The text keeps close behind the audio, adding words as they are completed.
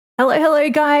Hello, hello,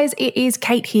 guys. It is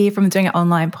Kate here from the Doing It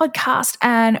Online podcast,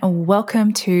 and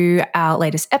welcome to our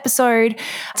latest episode.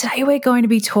 Today, we're going to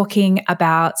be talking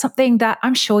about something that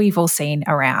I'm sure you've all seen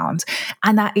around,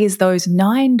 and that is those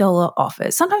 $9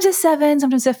 offers. Sometimes they're $7,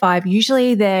 sometimes they're $5.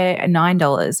 Usually, they're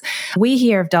 $9. We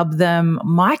here have dubbed them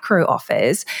micro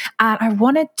offers, and I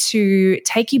wanted to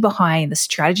take you behind the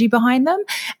strategy behind them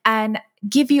and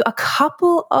give you a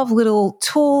couple of little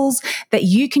tools that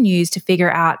you can use to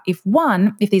figure out if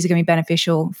these are going to be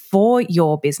beneficial for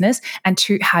your business, and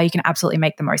two, how you can absolutely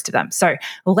make the most of them. So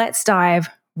let's dive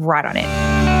right on in.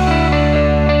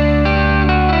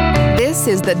 This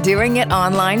is the Doing It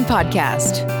Online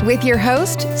podcast with your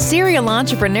host, serial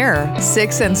entrepreneur,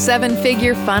 6- and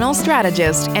 7-figure funnel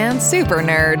strategist, and super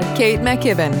nerd, Kate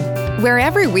McKibben. Where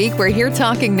every week we're here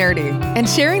talking nerdy and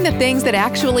sharing the things that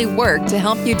actually work to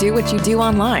help you do what you do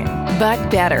online,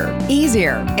 but better,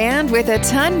 easier, and with a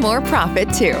ton more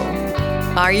profit too.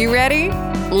 Are you ready?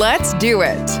 Let's do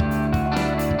it.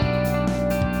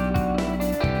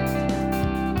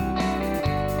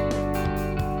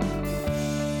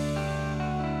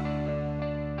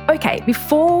 Okay,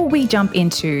 before we jump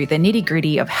into the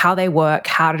nitty-gritty of how they work,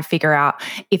 how to figure out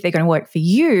if they're going to work for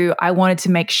you, I wanted to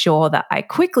make sure that I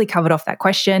quickly covered off that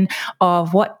question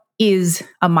of what is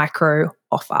a micro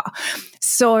offer.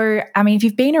 So, if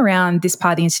you've been around this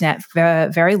part of the internet for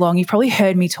very long, you've probably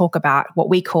heard me talk about what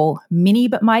we call mini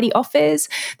but mighty offers.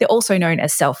 They're also known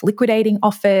as self-liquidating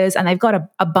offers, and they've got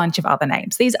a bunch of other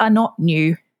names. These are not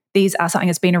new. These are something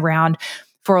that's been around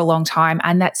for a long time,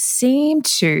 and that seem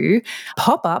to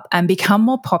pop up and become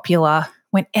more popular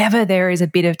whenever there is a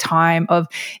bit of time of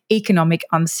economic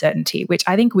uncertainty, which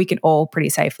I think we can all pretty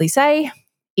safely say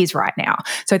is right now.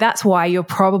 So that's why you're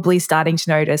probably starting to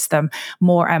notice them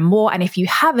more and more. And if you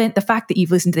haven't, the fact that you've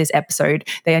listened to this episode,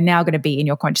 they are now going to be in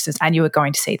your consciousness and you are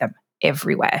going to see them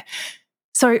everywhere.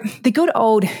 So the good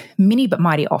old mini but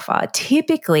mighty offer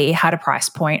typically had a price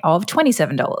point of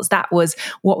 $27. That was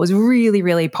what was really,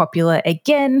 really popular.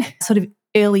 Again, sort of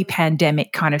early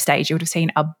pandemic kind of stage. You would have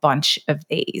seen a bunch of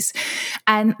these.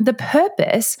 And the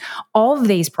purpose of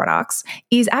these products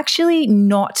is actually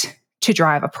not to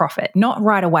drive a profit, not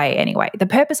right away anyway. The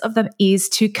purpose of them is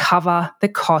to cover the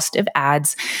cost of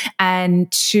ads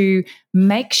and to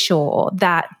make sure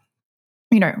that,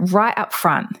 right up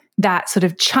front, that sort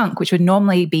of chunk, which would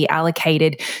normally be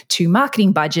allocated to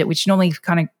marketing budget, which normally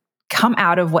kind of come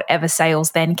out of whatever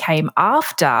sales then came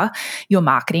after your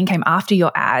marketing, came after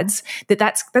your ads,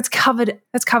 that's covered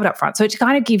up front. So it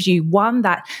kind of gives you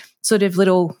that sort of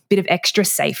little bit of extra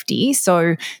safety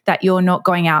so that you're not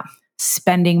going out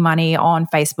spending money on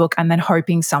Facebook and then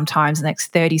hoping sometimes the next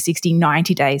 30, 60,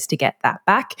 90 days to get that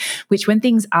back, which when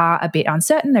things are a bit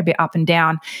uncertain, they're a bit up and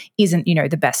down, isn't,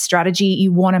 the best strategy.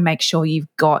 You want to make sure you've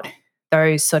got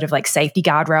those sort of like safety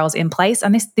guardrails in place.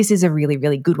 And this is a really,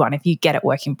 really good one if you get it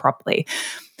working properly.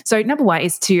 So number one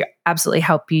is to absolutely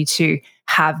help you to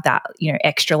have that,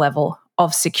 extra level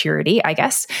of security, I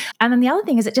guess. And then the other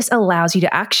thing is it just allows you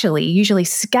to actually usually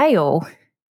scale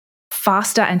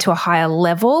faster and to a higher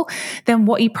level than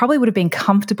what you probably would have been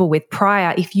comfortable with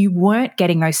prior if you weren't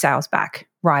getting those sales back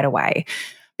right away.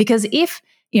 Because if,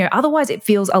 otherwise it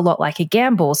feels a lot like a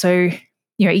gamble. So,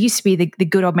 it used to be the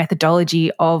good old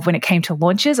methodology of when it came to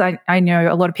launches. I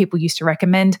know a lot of people used to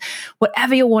recommend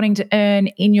whatever you're wanting to earn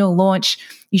in your launch,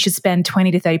 you should spend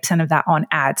 20 to 30% of that on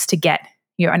ads to get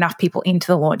enough people into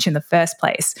the launch in the first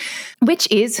place, which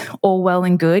is all well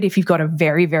and good if you've got a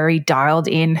very, very dialed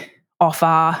in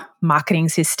offer, marketing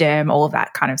system, all of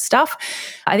that kind of stuff.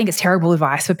 I think it's terrible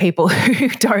advice for people who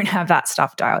don't have that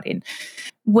stuff dialed in.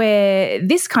 Where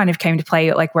this kind of came to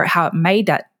play, how it made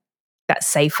that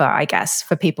safer, I guess,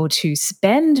 for people to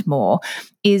spend more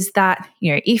is that,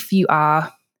 if you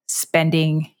are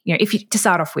spending, to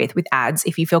start off with ads,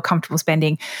 if you feel comfortable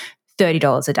spending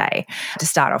 $30 a day to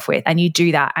start off with, and you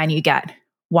do that and you get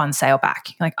one sale back.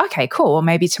 You're like, okay, cool. Well,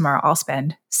 maybe tomorrow I'll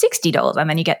spend $60 and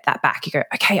then you get that back. You go,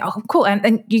 okay, oh, cool.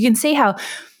 And you can see how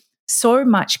so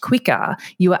much quicker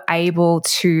you are able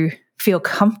to feel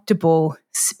comfortable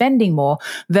spending more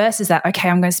versus that, okay,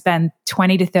 I'm going to spend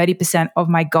 20 to 30% of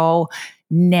my goal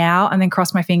now and then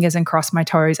cross my fingers and cross my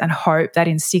toes and hope that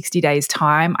in 60 days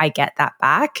time I get that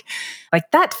back.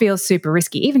 That feels super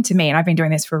risky, even to me. And I've been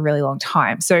doing this for a really long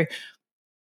time. So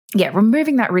yeah,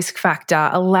 removing that risk factor,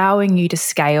 allowing you to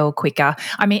scale quicker.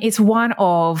 It's one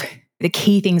of the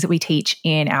key things that we teach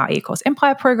in our eCourse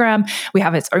Empire program. We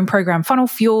have its own program, Funnel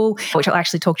Fuel, which I'll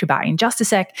actually talk to you about in just a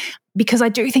sec, because I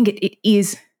do think it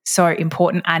is so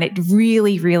important, and it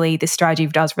really, really, this strategy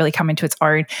does really come into its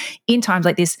own in times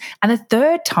like this. And the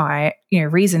third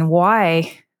reason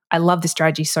why I love this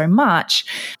strategy so much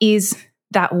is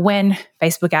that when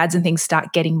Facebook ads and things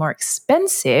start getting more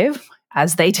expensive,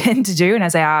 as they tend to do and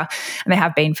as they are, and they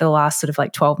have been for the last sort of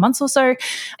like 12 months or so,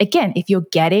 again, if you're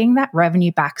getting that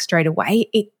revenue back straight away,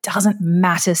 it doesn't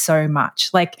matter so much.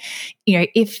 Like,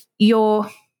 if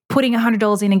you're putting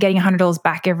 $100 in and getting $100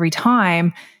 back every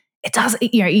time, it does,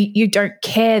 you don't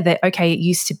care that, okay, it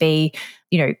used to be,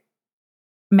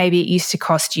 maybe it used to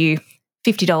cost you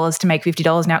 $50 to make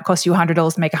 $50. Now it costs you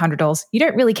 $100 to make $100. You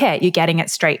don't really care. You're getting it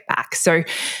straight back. So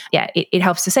yeah, it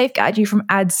helps to safeguard you from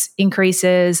ads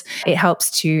increases. It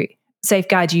helps to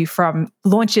safeguard you from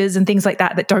launches and things like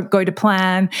that don't go to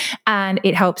plan. And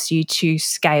it helps you to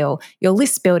scale your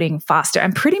list building faster.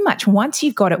 And pretty much once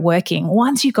you've got it working,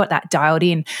 once you've got that dialed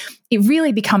in, it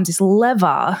really becomes this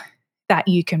lever that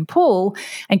you can pull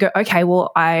and go, okay,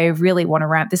 well, I really want to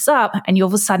ramp this up. And you all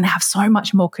of a sudden have so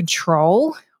much more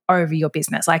control over your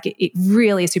business. Like it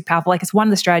really is super powerful. Like it's one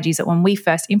of the strategies that when we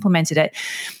first implemented it,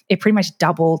 it pretty much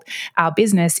doubled our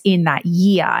business in that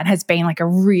year and has been like a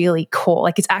really core,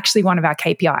 like it's actually one of our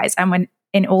KPIs. And when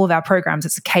in all of our programs,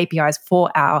 it's the KPIs for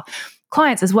our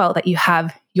clients as well, that you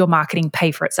have your marketing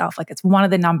pay for itself. Like it's one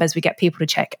of the numbers we get people to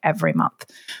check every month.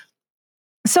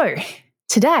 So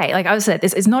today, like I said,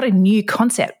 this is not a new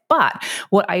concept, but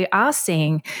what I are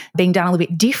seeing being done a little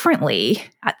bit differently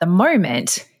at the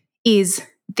moment is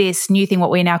this new thing, what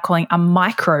we're now calling a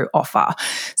micro offer.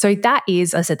 So that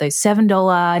is, I said, those $7,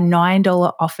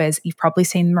 $9 offers. You've probably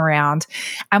seen them around.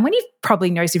 And when you've probably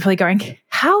noticed, you're probably going,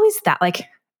 how is that? Like,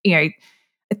 I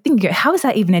think, how is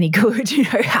that even any good?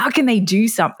 How can they do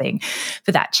something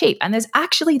for that cheap? And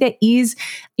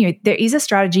there is a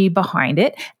strategy behind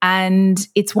it. And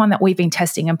it's one that we've been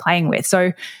testing and playing with.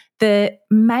 So the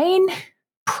main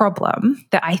problem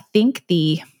that I think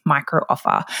the micro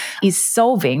offer is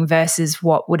solving versus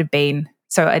what would have been,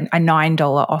 so a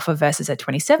 $9 offer versus a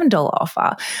 $27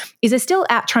 offer, is they're still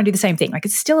out trying to do the same thing. Like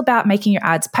it's still about making your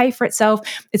ads pay for itself.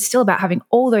 It's still about having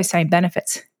all those same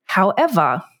benefits.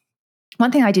 However,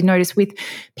 one thing I did notice with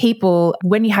people,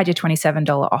 when you had your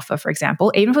 $27 offer, for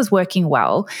example, even if it was working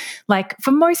well, like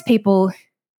for most people,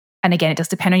 and again, it does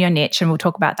depend on your niche, and we'll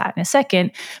talk about that in a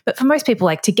second, but for most people,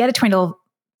 like to get a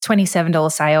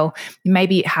 $27 sale,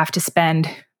 maybe you have to spend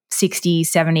 $60,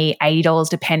 $70, $80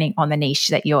 depending on the niche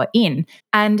that you're in.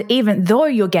 And even though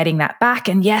you're getting that back,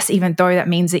 and yes, even though that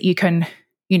means that you can,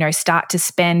 start to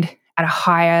spend at a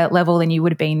higher level than you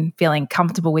would have been feeling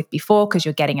comfortable with before because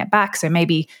you're getting it back. So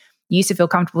maybe you used to feel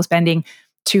comfortable spending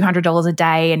 $200 a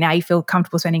day and now you feel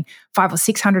comfortable spending $500 or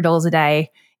 $600 a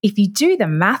day. If you do the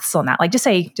maths on that, like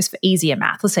just for easier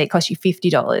math, let's say it costs you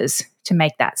 $50 to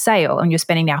make that sale and you're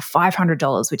spending now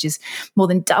 $500, which is more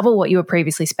than double what you were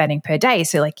previously spending per day.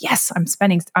 So like, yes, I'm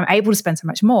able to spend so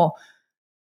much more.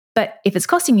 But if it's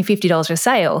costing you $50 for a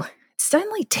sale, it's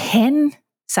only 10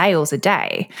 sales a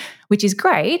day, which is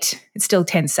great. It's still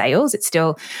 10 sales. It's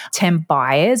still 10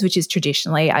 buyers, which is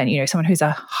traditionally, someone who's a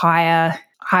higher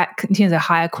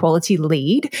quality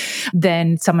lead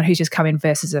than someone who's just come in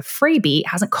versus a freebie. It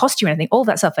hasn't cost you anything. All of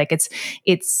that stuff, like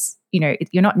it's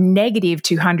you're not negative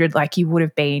 200 like you would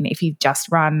have been if you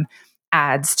just run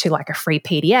ads to like a free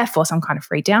PDF or some kind of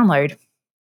free download.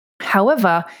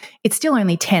 However, it's still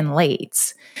only 10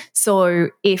 leads. So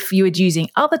if you were using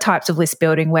other types of list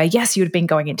building where, yes, you would have been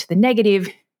going into the negative,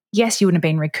 yes, you wouldn't have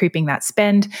been recouping that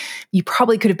spend, you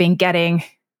probably could have been getting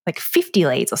like 50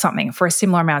 leads or something for a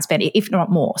similar amount of spend, if not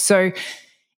more. So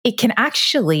it can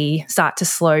actually start to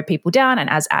slow people down. And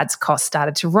as ads costs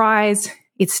started to rise,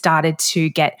 it started to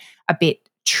get a bit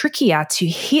trickier to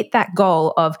hit that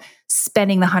goal of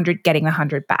spending the 100, getting the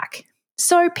 100 back.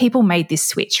 So people made this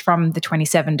switch from the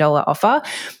 $27 offer,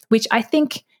 which I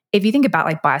think if you think about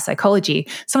like buyer psychology,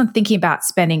 someone thinking about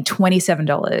spending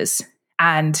 $27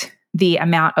 and the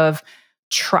amount of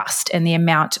trust and the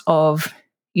amount of,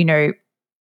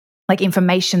 like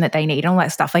information that they need and all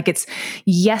that stuff. Like it's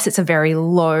a very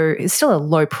low, it's still a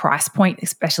low price point,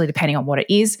 especially depending on what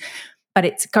it is, but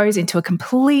it goes into a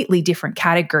completely different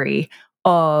category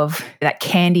of that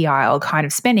candy aisle kind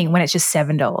of spending when it's just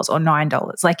 $7 or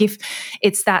 $9. Like if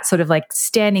it's that sort of like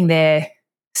standing there,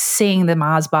 seeing the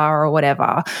Mars bar or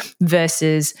whatever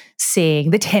versus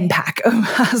seeing the 10-pack of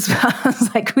Mars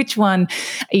bars, like which one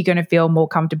are you going to feel more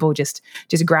comfortable just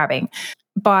grabbing?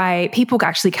 By people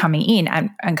actually coming in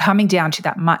and coming down to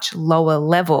that much lower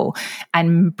level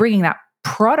and bringing that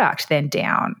product then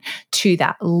down to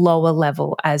that lower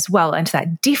level as well and to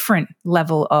that different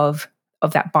level of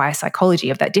that buyer psychology,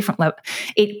 of that different level,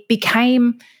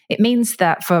 it means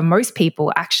that for most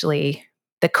people, actually,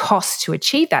 the cost to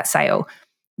achieve that sale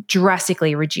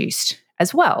drastically reduced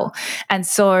as well. And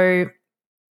so,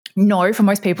 no, for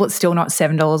most people, it's still not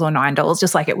 $7 or $9,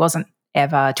 just like it wasn't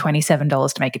ever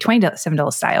 $27 to make a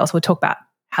 $27 sale. So we'll talk about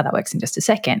how that works in just a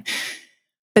second.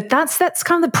 But that's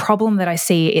kind of the problem that I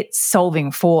see it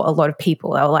solving for a lot of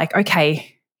people. They're like,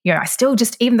 okay, I still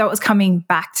just, even though it was coming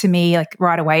back to me like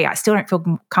right away, I still don't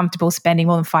feel comfortable spending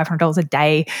more than $500 a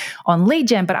day on lead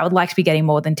gen, but I would like to be getting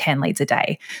more than 10 leads a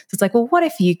day. So it's like, well, what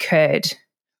if you could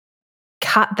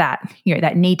cut that,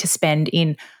 that need to spend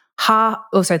in half,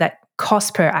 also that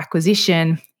cost per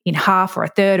acquisition in half or a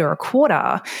third or a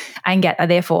quarter, and get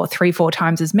therefore 3-4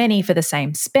 times as many for the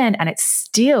same spend, and it's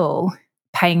still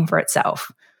paying for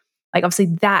itself. Like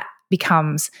obviously that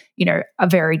becomes, a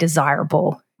very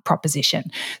desirable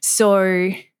proposition. So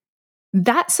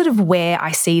that's sort of where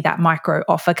I see that micro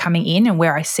offer coming in and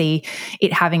where I see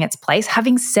it having its place.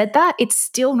 Having said that, it's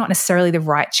still not necessarily the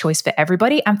right choice for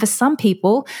everybody. And for some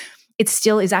people, it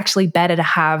still is actually better to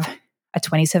have a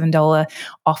 $27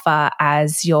 offer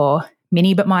as your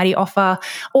mini but mighty offer,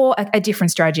 or a different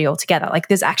strategy altogether. Like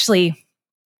there's actually,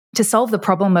 to solve the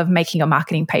problem of making your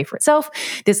marketing pay for itself,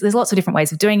 there's lots of different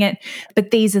ways of doing it,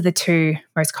 but these are the two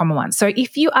most common ones. So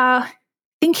if you are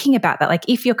thinking about that, like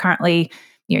if you're currently,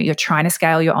 you're trying to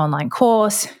scale your online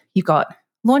course, you've got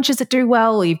launches that do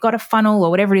well, or you've got a funnel or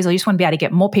whatever it is, or you just want to be able to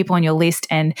get more people on your list,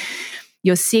 and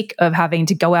you're sick of having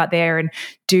to go out there and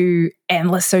do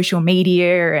endless social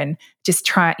media and just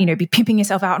try, be pimping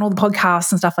yourself out on all the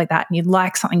podcasts and stuff like that, and you'd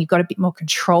like something you've got a bit more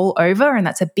control over, and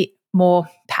that's a bit more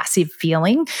passive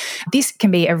feeling, this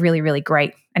can be a really, really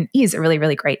great, and is a really,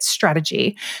 really great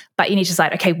strategy. But you need to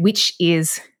decide, okay, which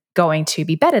is going to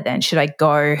be better then? Should I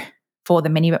go for the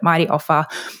mini but mighty offer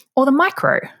or the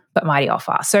micro but mighty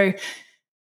offer? So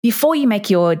before you make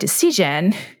your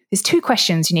decision, there's 2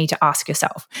 questions you need to ask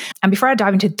yourself. And before I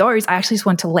dive into those, I actually just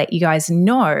want to let you guys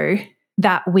know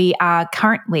that we are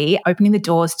currently opening the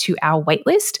doors to our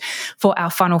waitlist for our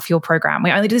Funnel Fuel program.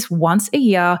 We only do this once a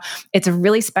year. It's a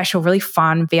really special, really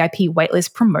fun VIP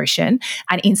waitlist promotion.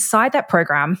 And inside that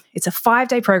program, it's a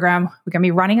 5-day program. We're going to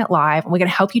be running it live, and we're going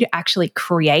to help you to actually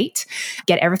create,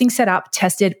 get everything set up,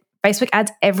 tested, Facebook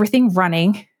ads, everything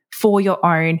running for your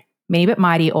own mini but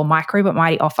mighty or micro but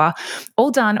mighty offer,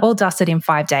 all done, all dusted in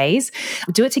 5 days.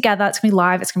 We'll do it together. It's going to be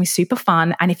live. It's going to be super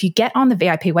fun. And if you get on the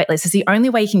VIP waitlist, it's the only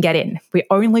way you can get in. We're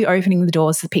only opening the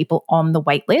doors to people on the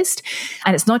waitlist.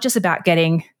 And it's not just about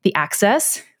getting the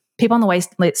access. People on the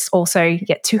waitlist also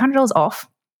get $200 off.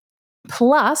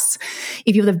 Plus,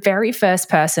 if you're the very first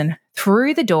person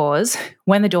through the doors,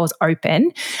 when the doors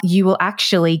open, you will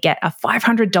actually get a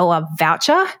 $500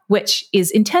 voucher, which is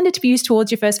intended to be used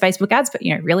towards your first Facebook ads, but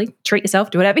really treat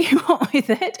yourself, do whatever you want with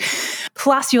it.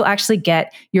 Plus, you'll actually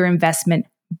get your investment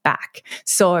back.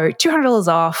 So $200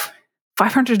 off,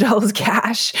 $500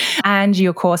 cash, and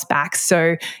your course back.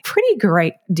 So pretty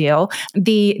great deal.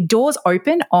 The doors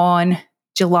open on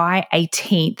July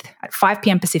 18th at 5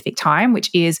 p.m. Pacific time, which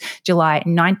is July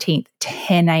 19th,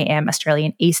 10 a.m.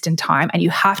 Australian Eastern time. And you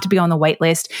have to be on the wait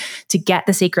list to get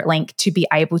the secret link to be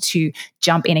able to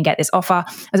jump in and get this offer.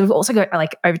 As we've also got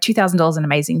like over $2,000 in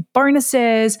amazing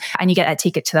bonuses, and you get that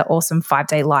ticket to the awesome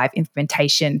 5-day live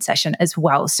implementation session as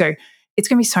well. So it's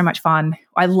going to be so much fun.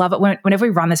 I love it. Whenever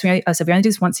we run this, we only do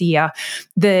this once a year.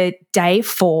 The day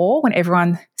 4, when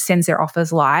everyone sends their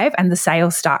offers live and the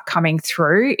sales start coming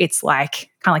through, it's like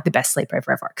kind of like the best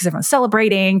sleepover ever because everyone's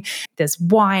celebrating. There's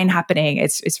wine happening.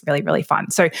 It's really, really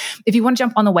fun. So if you want to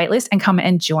jump on the waitlist and come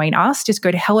and join us, just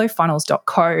go to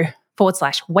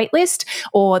hellofunnels.co/waitlist,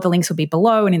 or the links will be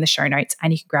below and in the show notes,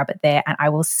 and you can grab it there, and I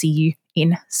will see you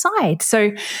inside.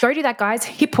 So go do that, guys.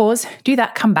 Hit pause, do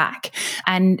that, come back.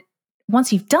 And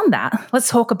once you've done that, let's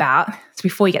talk about, so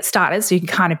before you get started, so you can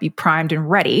kind of be primed and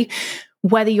ready,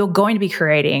 whether you're going to be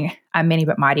creating a mini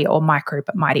but mighty or micro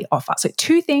but mighty offer. So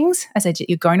 2 things, as I said,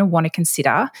 you're going to want to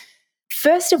consider.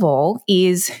 First of all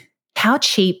is, how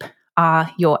cheap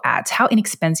are your ads? How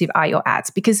inexpensive are your ads?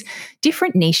 Because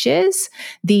different niches,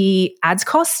 the ads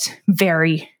cost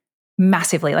vary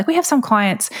massively. Like we have some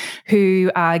clients who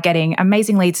are getting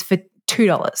amazing leads for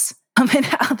 $2. And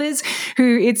others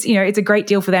who it's a great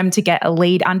deal for them to get a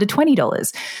lead under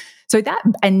 $20. So that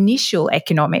initial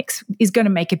economics is going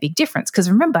to make a big difference, because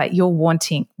remember, you're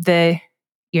wanting the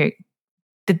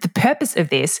purpose of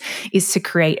this is to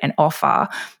create an offer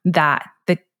that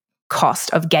the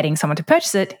cost of getting someone to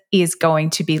purchase it is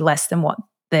going to be less than what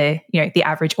the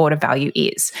average order value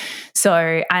is.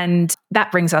 So, and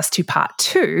that brings us to part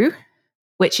 2,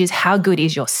 which is, how good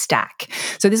is your stack?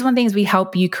 So this is one of the things we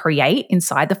help you create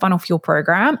inside the Funnel Fuel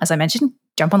program. As I mentioned,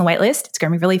 jump on the waitlist. It's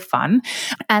going to be really fun.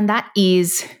 And that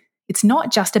is it's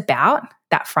not just about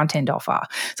that front end offer.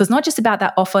 So it's not just about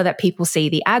that offer that people see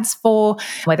the ads for,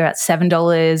 whether that's $7,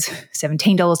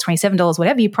 $17, $27,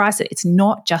 whatever you price it. It's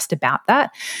not just about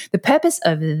that. The purpose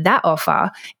of that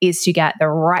offer is to get the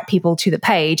right people to the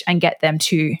page and get them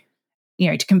to,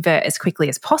 to convert as quickly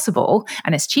as possible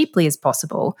and as cheaply as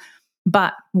possible.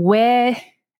 But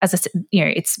as I said,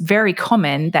 it's very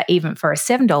common that even for a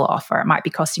 $7 offer, it might be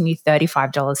costing you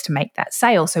 $35 to make that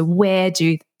sale. So where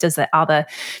does the other,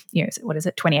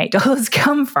 $28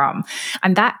 come from?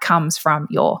 And that comes from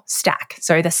your stack.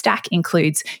 So the stack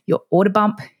includes your order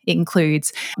bump, it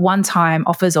includes one-time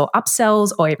offers or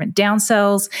upsells or even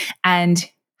downsells, and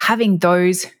having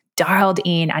those dialed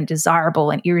in and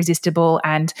desirable and irresistible,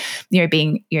 and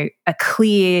being a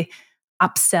clear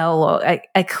upsell or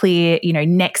a clear,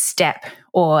 next step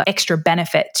or extra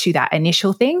benefit to that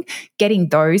initial thing, getting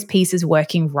those pieces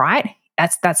working right,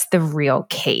 that's the real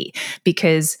key.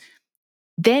 Because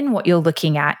then what you're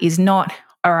looking at is not,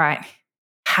 all right,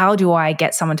 how do I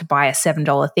get someone to buy a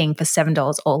 $7 thing for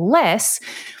 $7 or less?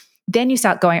 Then you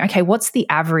start going, okay, what's the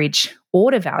average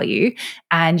order value?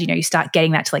 And, you start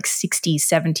getting that to like $60,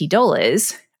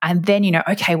 $70. And then,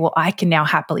 okay, well, I can now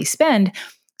happily spend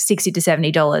 $60 to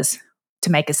 $70 to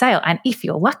make a sale. And if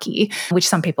you're lucky, which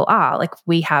some people are, like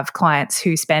we have clients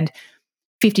who spend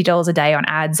 $50 a day on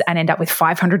ads and end up with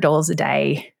 $500 a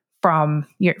day from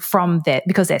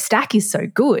because their stack is so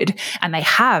good and they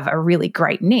have a really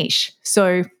great niche.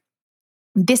 So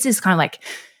this is kind of like,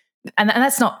 and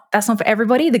that's not for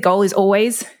everybody. The goal is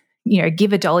always, give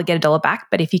 $1, get $1 back.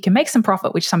 But if you can make some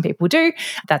profit, which some people do,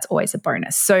 that's always a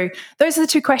bonus. So those are the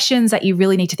two questions that you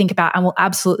really need to think about, and will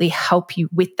absolutely help you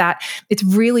with that. It's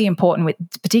really important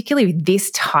particularly with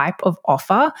this type of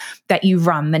offer, that you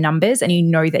run the numbers and you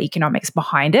know the economics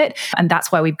behind it. And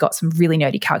that's why we've got some really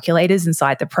nerdy calculators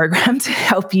inside the program to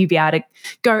help you be able to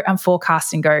go and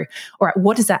forecast and go, all right,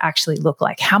 what does that actually look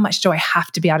like? How much do I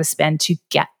have to be able to spend to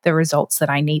get the results that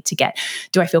I need to get?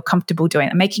 Do I feel comfortable doing it?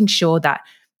 And making sure that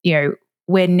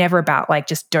we're never about like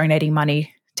just donating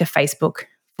money to Facebook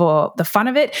for the fun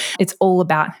of it. It's all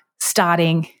about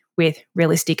starting with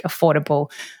realistic,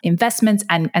 affordable investments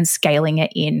and scaling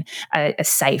it in a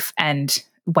safe and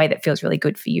way that feels really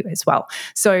good for you as well.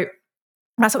 So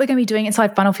that's what we're going to be doing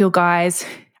inside Funnel Fuel, guys.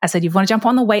 I said, you want to jump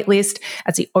on the wait list.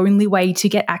 That's the only way to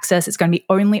get access. It's going to be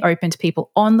only open to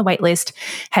people on the wait list.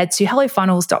 Head to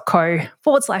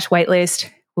hellofunnels.co/waitlist.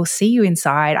 We'll see you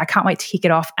inside. I can't wait to kick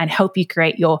it off and help you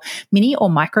create your mini or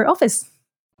micro offers.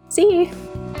 See you.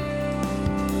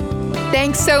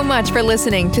 Thanks so much for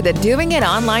listening to the Doing It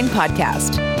Online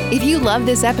podcast. If you love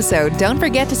this episode, don't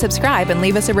forget to subscribe and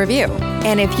leave us a review.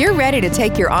 And if you're ready to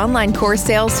take your online course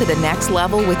sales to the next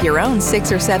level with your own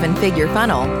 6 or 7 figure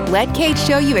funnel, let Kate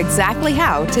show you exactly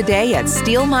how today at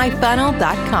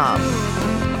stealmyfunnel.com.